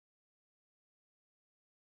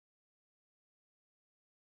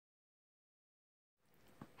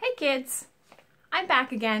Hey kids, I'm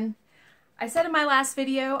back again. I said in my last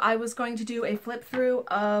video I was going to do a flip through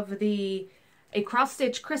of a cross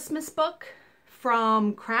stitch Christmas book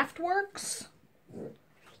from Craftworks,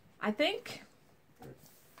 I think.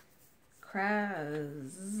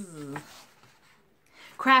 Craftways.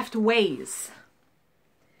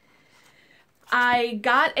 I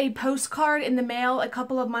got a postcard in the mail a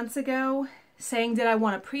couple of months ago saying did I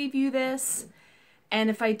want to preview this, and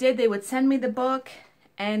if I did they would send me the book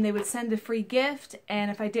and they would send a free gift,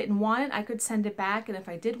 and if I didn't want it I could send it back, and if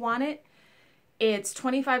I did want it, it's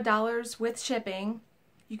 $25 with shipping.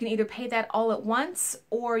 You can either pay that all at once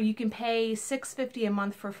or you can pay $6.50 a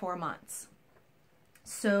month for 4 months.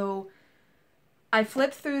 So I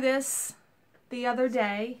flipped through this the other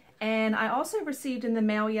day, and I also received in the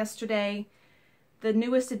mail yesterday the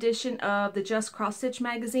newest edition of the Just Cross Stitch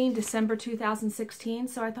magazine, December 2016,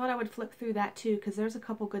 so I thought I would flip through that too because there's a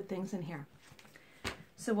couple good things in here.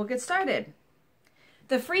 So we'll get started.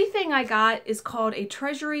 The free thing I got is called A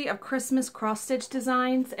Treasury of Christmas Cross Stitch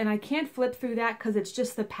Designs, and I can't flip through that because it's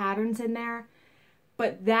just the patterns in there,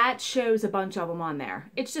 but that shows a bunch of them on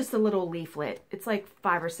there. It's just a little leaflet. It's like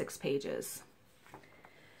 5 or 6 pages.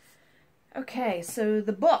 Okay, so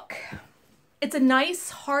the book. It's a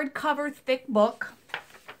nice hardcover thick book,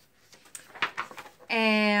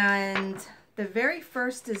 and the very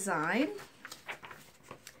first design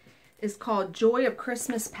is called Joy of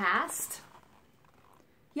Christmas Past.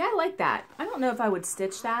 Yeah, I like that. I don't know if I would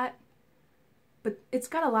stitch that, but it's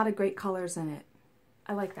got a lot of great colors in it.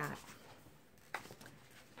 I like that.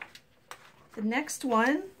 The next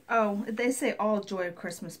one, oh, they say all Joy of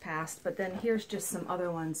Christmas Past, but then here's just some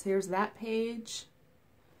other ones. Here's that page.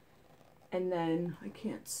 And then, I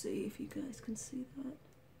can't see if you guys can see that.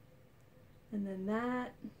 And then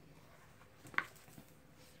that.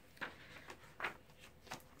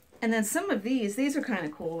 And then some of these are kind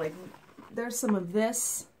of cool. Like, there's some of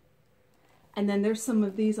this. And then there's some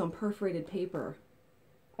of these on perforated paper.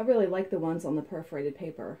 I really like the ones on the perforated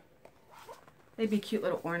paper. They'd be cute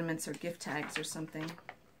little ornaments or gift tags or something.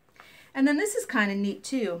 And then this is kind of neat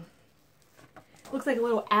too. Looks like a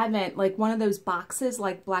little advent, like one of those boxes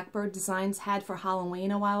like Blackbird Designs had for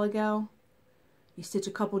Halloween a while ago. You stitch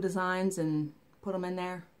a couple designs and put them in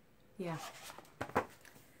there. Yeah.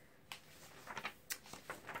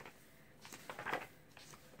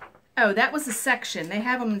 Oh, that was a section. They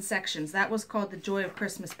have them in sections. That was called The Joy of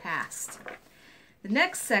Christmas Past. The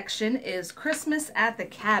next section is Christmas at the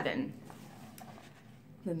Cabin.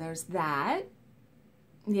 Then there's that.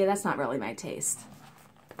 Yeah, that's not really my taste.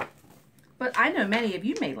 But I know many of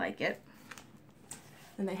you may like it.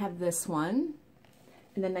 And they have this one.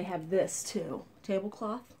 And then they have this too.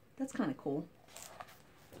 Tablecloth. That's kind of cool.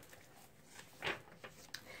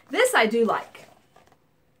 This I do like.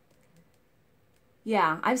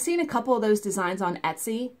 Yeah, I've seen a couple of those designs on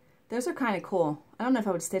Etsy. Those are kind of cool. I don't know if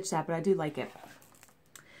I would stitch that, but I do like it.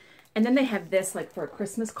 And then they have this like for a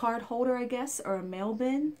Christmas card holder, I guess, or a mail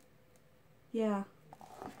bin. Yeah.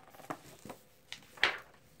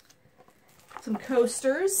 Some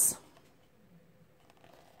coasters.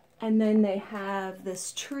 And then they have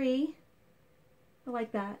this tree. I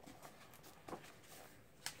like that.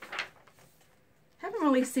 Haven't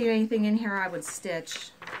really seen anything in here I would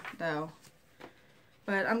stitch, though.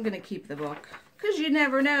 But I'm going to keep the book, because you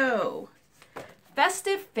never know.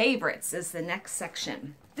 Festive Favorites is the next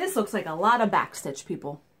section. This looks like a lot of backstitch,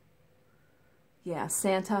 people. Yeah,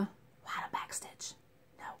 Santa, a lot of backstitch.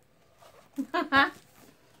 No.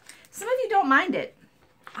 Some of you don't mind it.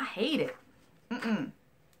 I hate it.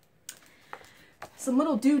 Some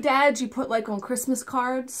little doodads you put like on Christmas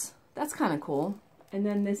cards. That's kind of cool. And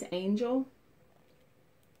then this angel.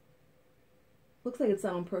 Looks like it's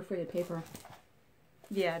done on perforated paper.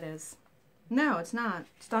 Yeah, it is. No, it's not.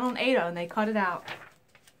 It's done on Ada and they cut it out.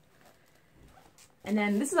 And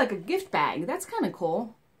then this is like a gift bag. That's kind of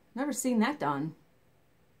cool. Never seen that done.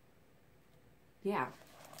 Yeah.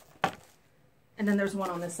 And then there's one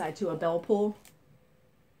on this side too, a bell pull.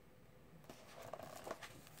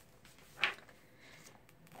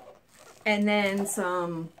 And then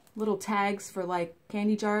some little tags for like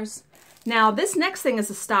candy jars. Now this next thing is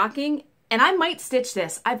a stocking, and I might stitch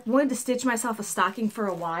this. I've wanted to stitch myself a stocking for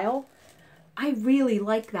a while. I really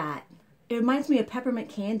like that. It reminds me of peppermint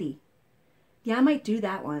candy. Yeah, I might do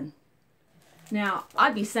that one. Now,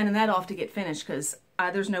 I'd be sending that off to get finished because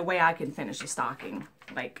there's no way I can finish a stocking.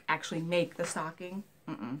 Like, actually make the stocking.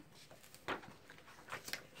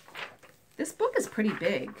 This book is pretty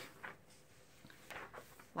big.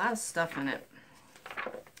 A lot of stuff in it.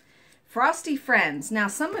 Frosty Friends. Now,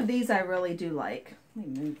 some of these I really do like. Let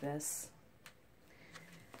me move this.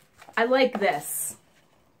 I like this.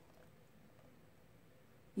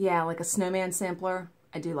 Yeah, like a snowman sampler.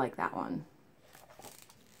 I do like that one.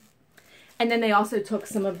 And then they also took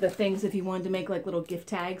some of the things if you wanted to make like little gift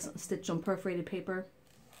tags stitched on perforated paper.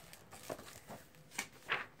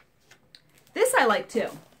 This I like too.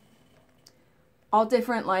 All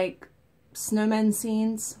different like snowmen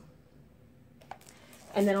scenes.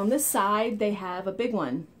 And then on this side they have a big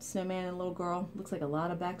one. Snowman and little girl. Looks like a lot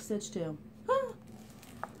of backstitch too.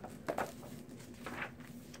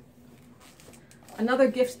 Another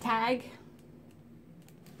gift tag.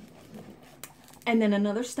 And then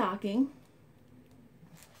another stocking.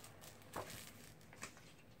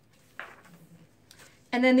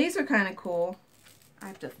 And then these are kind of cool. I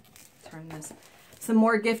have to turn this. Some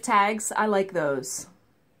more gift tags. I like those.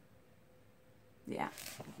 Yeah.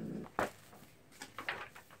 I'm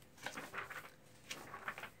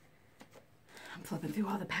flipping through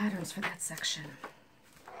all the patterns for that section.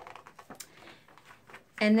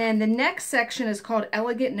 And then the next section is called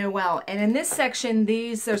Elegant Noel. And in this section,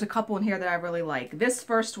 there's a couple in here that I really like. This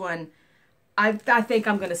first one, I think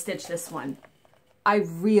I'm going to stitch this one. I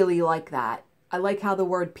really like that. I like how the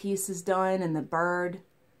word peace is done and the bird.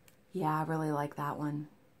 Yeah, I really like that one.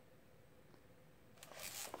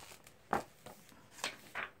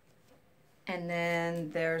 And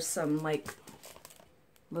then there's some like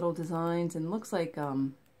little designs and looks like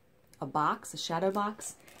a box, a shadow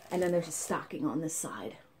box. And then there's a stocking on this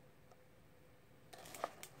side.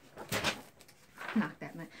 Not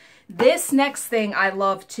that much. This next thing I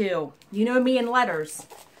love too. You know me and letters.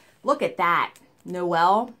 Look at that.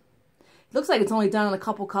 Noel. It looks like it's only done in a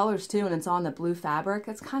couple colors too, and it's on the blue fabric.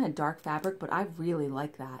 It's kind of dark fabric, but I really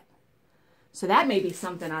like that. So that may be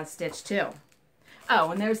something I'd stitch too.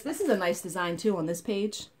 Oh, and this is a nice design too on this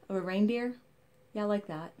page of a reindeer. Yeah, I like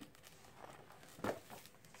that.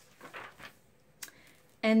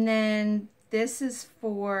 And then this is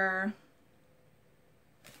for,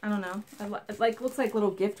 I don't know, it like looks like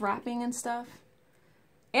little gift wrapping and stuff.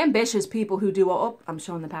 Ambitious people who do all, oh, I'm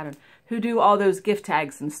showing the pattern, who do all those gift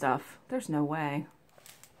tags and stuff. There's no way.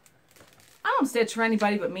 I don't stitch for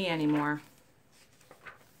anybody but me anymore.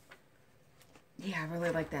 Yeah, I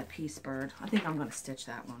really like that peace bird. I think I'm going to stitch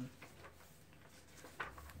that one.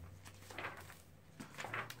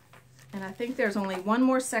 And I think there's only one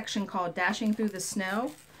more section called Dashing Through the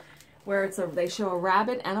Snow, where they show a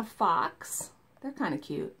rabbit and a fox. They're kind of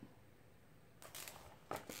cute.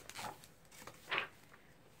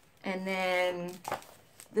 And then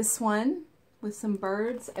this one with some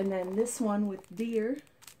birds, and then this one with deer.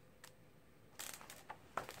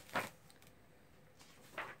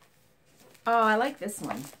 Oh, I like this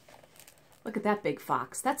one. Look at that big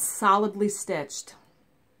fox. That's solidly stitched.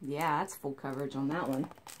 Yeah, that's full coverage on that one.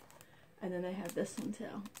 And then they have this one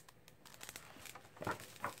too.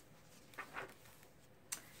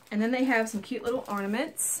 And then they have some cute little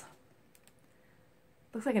ornaments.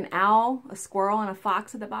 Looks like an owl, a squirrel, and a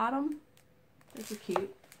fox at the bottom. Those are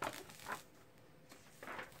cute.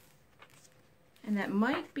 And that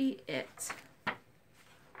might be it.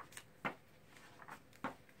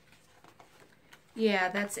 Yeah,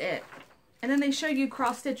 that's it. And then they show you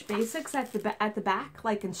cross-stitch basics at the back,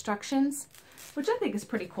 like instructions, which I think is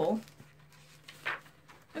pretty cool.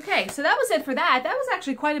 Okay, so that was it for that. That was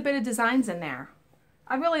actually quite a bit of designs in there.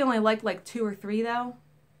 I really only liked like 2 or 3 though.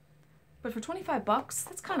 But for 25 bucks,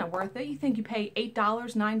 that's kind of worth it. You think you pay $8,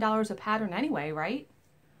 $9 a pattern anyway, right?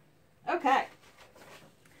 Okay.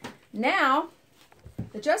 Now,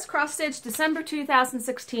 the Just Cross Stitch December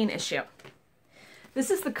 2016 issue.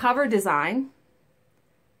 This is the cover design.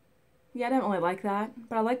 Yeah, I don't really like that,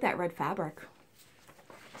 but I like that red fabric.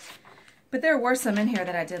 But there were some in here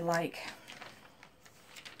that I did like.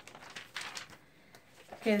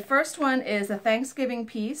 Okay, the first one is a Thanksgiving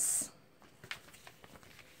piece.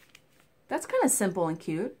 That's kind of simple and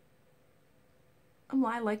cute. Oh,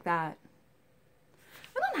 I like that.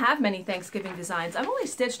 I don't have many Thanksgiving designs. I've only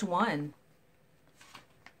stitched one.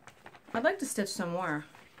 I'd like to stitch some more.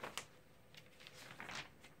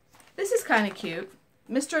 This is kind of cute.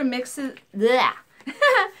 Mr. and Mrs. Bleh.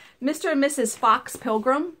 Mr. and Mrs. Fox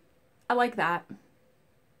Pilgrim. I like that.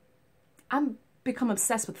 I'm become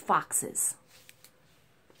obsessed with foxes.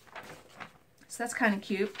 So that's kind of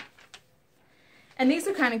cute. And these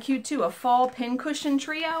are kind of cute too. A fall pincushion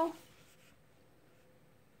trio.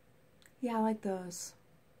 Yeah, I like those.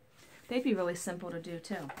 They'd be really simple to do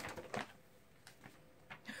too.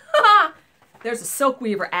 There's a Silk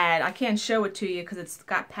Weaver ad. I can't show it to you because it's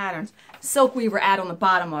got patterns. Silk Weaver ad on the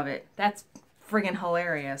bottom of it. That's friggin'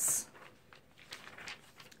 hilarious.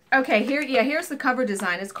 Okay, here's the cover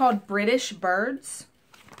design. It's called British Birds.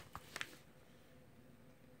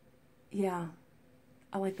 Yeah,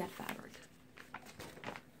 I like that fabric.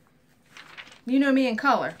 You know me in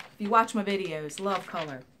color. If you watch my videos, love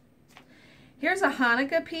color. Here's a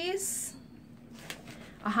Hanukkah piece.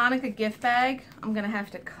 A Hanukkah gift bag. I'm going to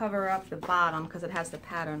have to cover up the bottom because it has the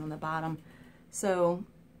pattern on the bottom. So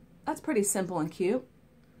that's pretty simple and cute.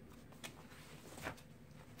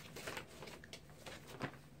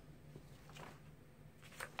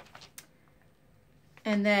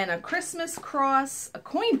 And then a Christmas cross, a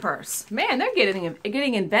coin purse. Man, they're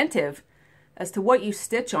getting inventive as to what you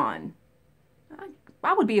stitch on.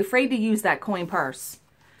 I would be afraid to use that coin purse.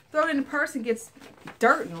 Throw it in the purse and gets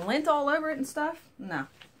dirt and lint all over it and stuff. No.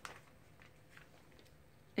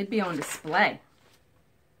 It'd be on display.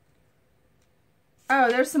 Oh,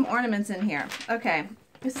 there's some ornaments in here. Okay,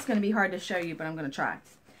 this is going to be hard to show you, but I'm going to try.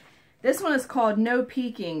 This one is called No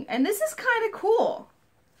Peeking, and this is kind of cool.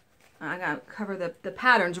 I got to cover the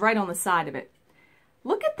patterns right on the side of it.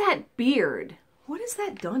 Look at that beard. What is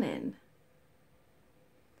that done in?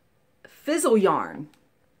 Fizzle yarn.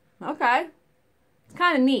 Okay. It's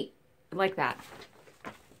kind of neat. I like that.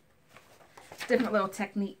 Different little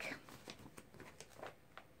technique.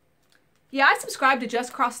 Yeah, I subscribe to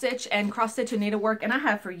Just Cross Stitch and Cross Stitch and Needlework, and I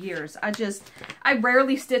have for years. I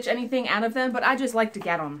rarely stitch anything out of them, but I just like to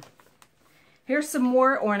get them. Here's some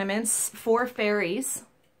more ornaments for fairies.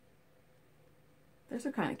 Those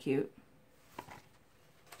are kind of cute.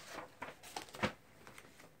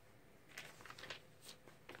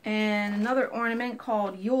 And another ornament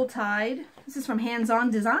called Yuletide. This is from Hands On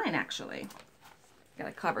Design, actually. Got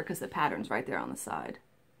to cover because the pattern's right there on the side.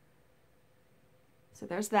 So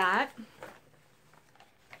there's that.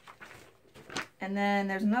 And then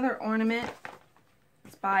there's another ornament.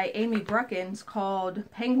 It's by Amy Bruckins called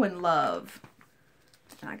Penguin Love.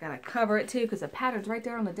 And I gotta cover it too because the pattern's right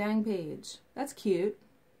there on the dang page. That's cute.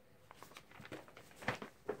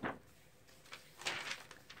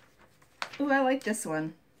 Ooh, I like this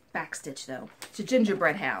one. Backstitch though. It's a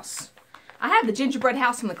gingerbread house. I have the gingerbread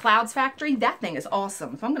house from the Clouds Factory. That thing is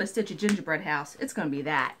awesome. If I'm gonna stitch a gingerbread house, it's gonna be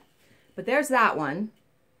that. But there's that one.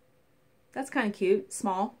 That's kind of cute,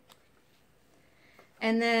 small.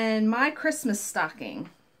 And then my Christmas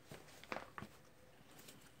stocking.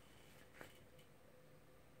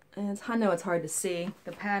 And I know it's hard to see.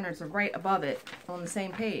 The patterns are right above it on the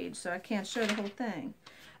same page, so I can't show the whole thing.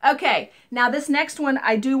 Okay, now this next one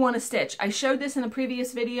I do want to stitch. I showed this in a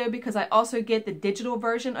previous video because I also get the digital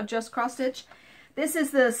version of Just Cross Stitch. This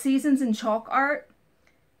is the Seasons in Chalk Art,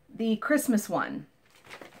 the Christmas one.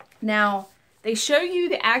 Now, they show you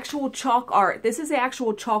the actual chalk art. This is the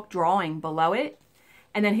actual chalk drawing below it.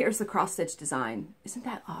 And then here's the cross-stitch design. Isn't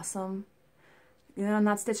that awesome? You know, I'm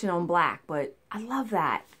not stitching on black, but I love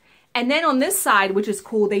that. And then on this side, which is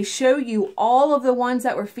cool, they show you all of the ones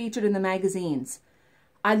that were featured in the magazines.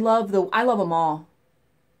 I love them all.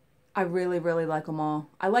 I really, really like them all.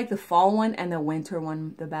 I like the fall one and the winter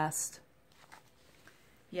one the best.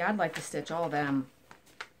 Yeah, I'd like to stitch all of them.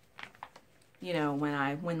 You know, when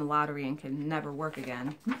I win the lottery and can never work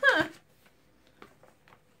again.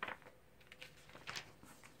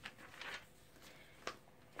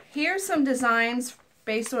 Here's some designs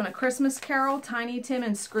based on A Christmas Carol, Tiny Tim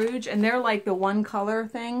and Scrooge, and they're like the one color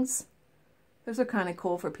things. Those are kind of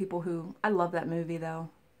cool for people who... I love that movie though.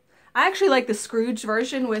 I actually like the Scrooge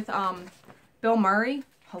version with Bill Murray.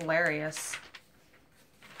 Hilarious.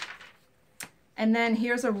 And then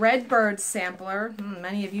here's a Redbird sampler.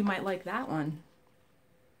 Many of you might like that one.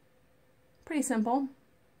 Pretty simple.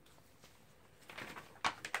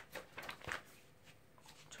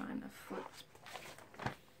 Trying to flip.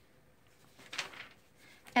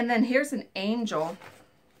 And then here's an angel.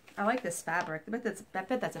 I like this fabric. I bet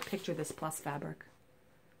that's a Picture This Plus fabric.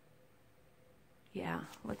 Yeah,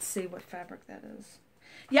 let's see what fabric that is.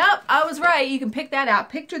 Yep, I was right. You can pick that out.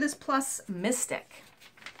 Picture This Plus Mystic.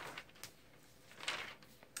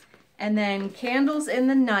 And then Candles in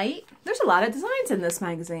the Night. There's a lot of designs in this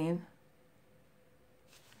magazine.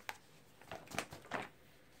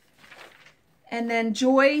 And then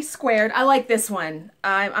Joy Squared. I like this one.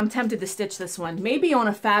 I'm tempted to stitch this one. Maybe on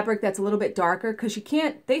a fabric that's a little bit darker because you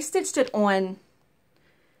can't... They stitched it on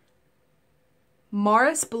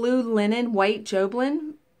Morris Blue Linen White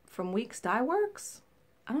Joblin from Weeks Dye Works.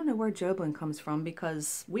 I don't know where Joblin comes from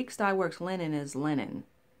because Weeks Dye Works linen is linen.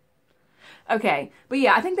 Okay, but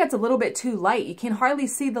yeah, I think that's a little bit too light. You can hardly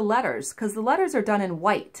see the letters because the letters are done in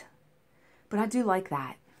white. But I do like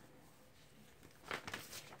that.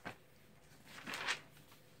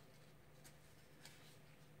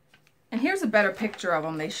 And here's a better picture of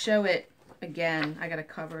them. They show it again. I gotta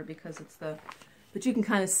cover it because it's the... But you can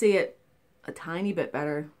kind of see it a tiny bit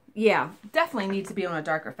better. Yeah, definitely needs to be on a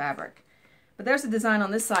darker fabric. But there's a design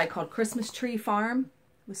on this side called Christmas Tree Farm.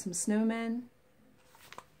 with some snowmen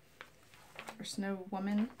or snow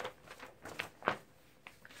woman.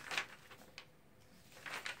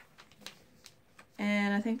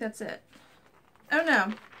 And I think that's it. Oh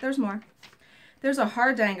no, there's more. There's a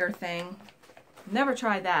hardanger thing. Never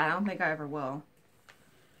tried that. I don't think I ever will.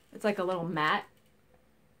 It's like a little mat.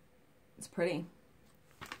 It's pretty.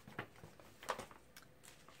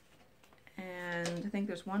 And I think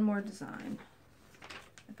there's one more design.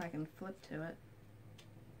 If I can flip to it.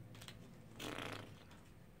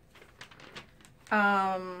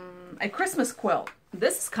 A Christmas quilt.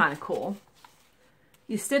 This is kind of cool.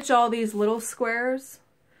 You stitch all these little squares,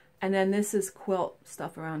 and then this is quilt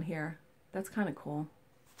stuff around here. That's kind of cool.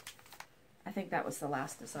 I think that was the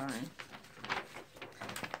last design.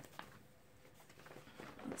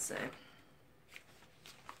 Let's see.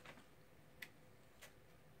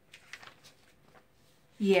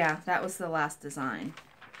 Yeah, that was the last design.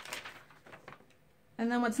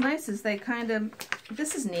 And then what's nice is they kind of,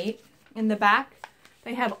 this is neat. In the back,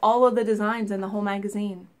 they have all of the designs in the whole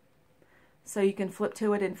magazine. So you can flip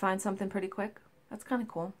to it and find something pretty quick. That's kind of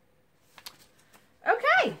cool.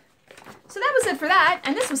 Okay, so that was it for that.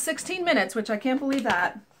 And this was 16 minutes, which I can't believe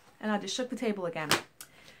that. And I just shook the table again.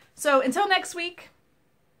 So until next week,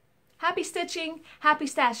 happy stitching, happy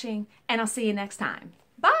stashing, and I'll see you next time.